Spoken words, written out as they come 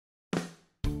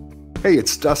Hey,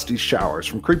 it's Dusty Showers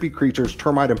from Creepy Creatures,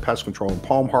 Termite and Pest Control in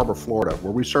Palm Harbor, Florida,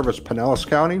 where we service Pinellas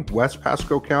County, West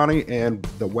Pasco County, and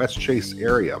the West Chase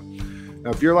area. Now,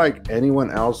 if you're like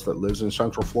anyone else that lives in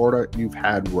Central Florida, you've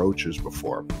had roaches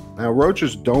before. Now,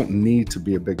 roaches don't need to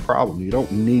be a big problem. You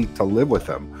don't need to live with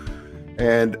them.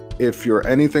 And if you're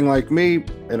anything like me,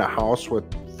 in a house with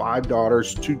 5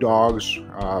 daughters, 2 dogs,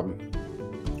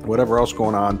 whatever else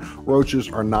going on, roaches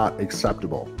are not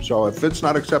acceptable. So if it's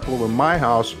not acceptable in my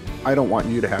house, I don't want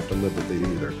you to have to live with it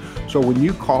either. So when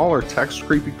you call or text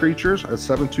Creepy Creatures at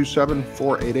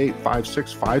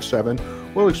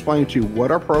 727-488-5657, we'll explain to you what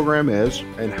our program is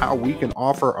and how we can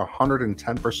offer a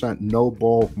 110% no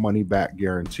bull money back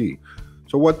guarantee.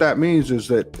 So what that means is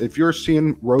that if you're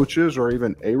seeing roaches or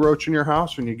even a roach in your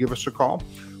house and you give us a call,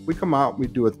 we come out, we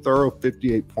do a thorough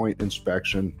 58-point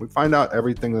inspection. We find out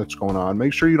everything that's going on.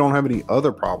 Make sure you don't have any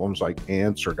other problems like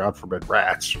ants or, God forbid,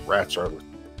 rats. Rats are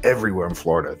everywhere in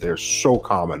Florida. They're so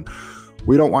common.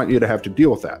 We don't want you to have to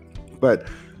deal with that. But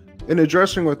in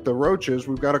addressing with the roaches,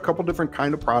 we've got a couple different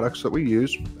kind of products that we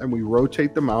use, and we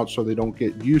rotate them out so they don't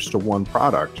get used to one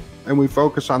product. And we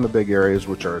focus on the big areas,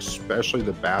 which are especially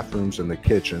the bathrooms and the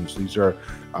kitchens. These are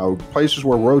places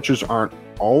where roaches aren't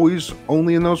always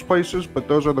only in those places, but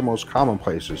those are the most common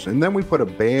places. And then we put a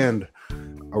band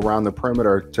around the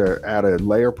perimeter to add a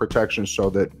layer of protection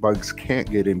so that bugs can't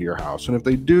get into your house. And if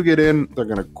they do get in, they're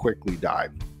going to quickly die.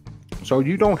 So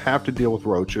you don't have to deal with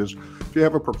roaches if you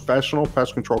have a professional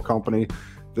pest control company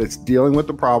that's dealing with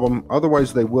the problem.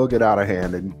 Otherwise, they will get out of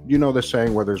hand. And you know the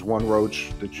saying, where there's one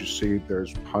roach that you see,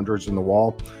 there's hundreds in the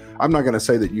wall. I'm not going to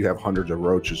say that you have hundreds of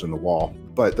roaches in the wall,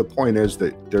 but the point is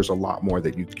that there's a lot more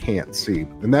that you can't see.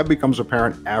 And that becomes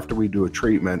apparent after we do a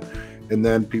treatment. And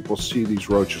then people see these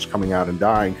roaches coming out and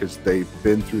dying because they've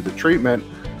been through the treatment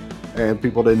and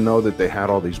people didn't know that they had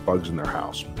all these bugs in their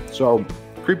house. So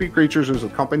Creepy Creatures is a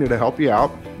company to help you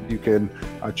out. You can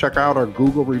check out our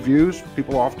Google reviews.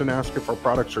 People often ask if our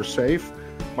products are safe.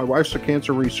 My wife's a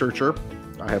cancer researcher.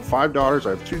 I have 5 daughters. I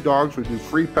have 2 dogs. We do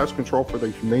free pest control for the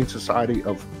Humane Society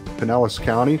of Pinellas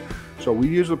County. So we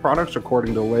use the products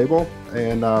according to the label,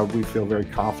 and we feel very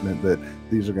confident that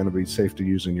these are going to be safe to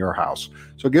use in your house.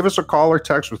 So give us a call or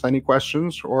text with any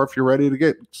questions, or if you're ready to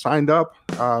get signed up,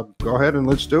 go ahead and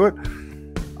let's do it.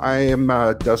 I am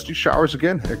Dusty Showers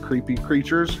again at Creepy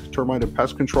Creatures, Termite and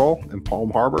Pest Control in Palm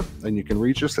Harbor, and you can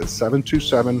reach us at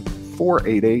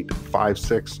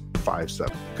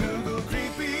 727-488-5657. Google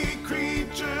Creepy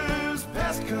Creatures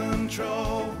Pest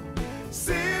Control.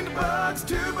 Send bugs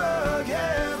to bug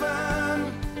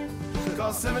heaven.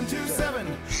 Call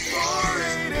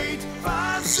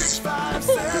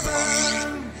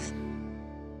 727-488-5657.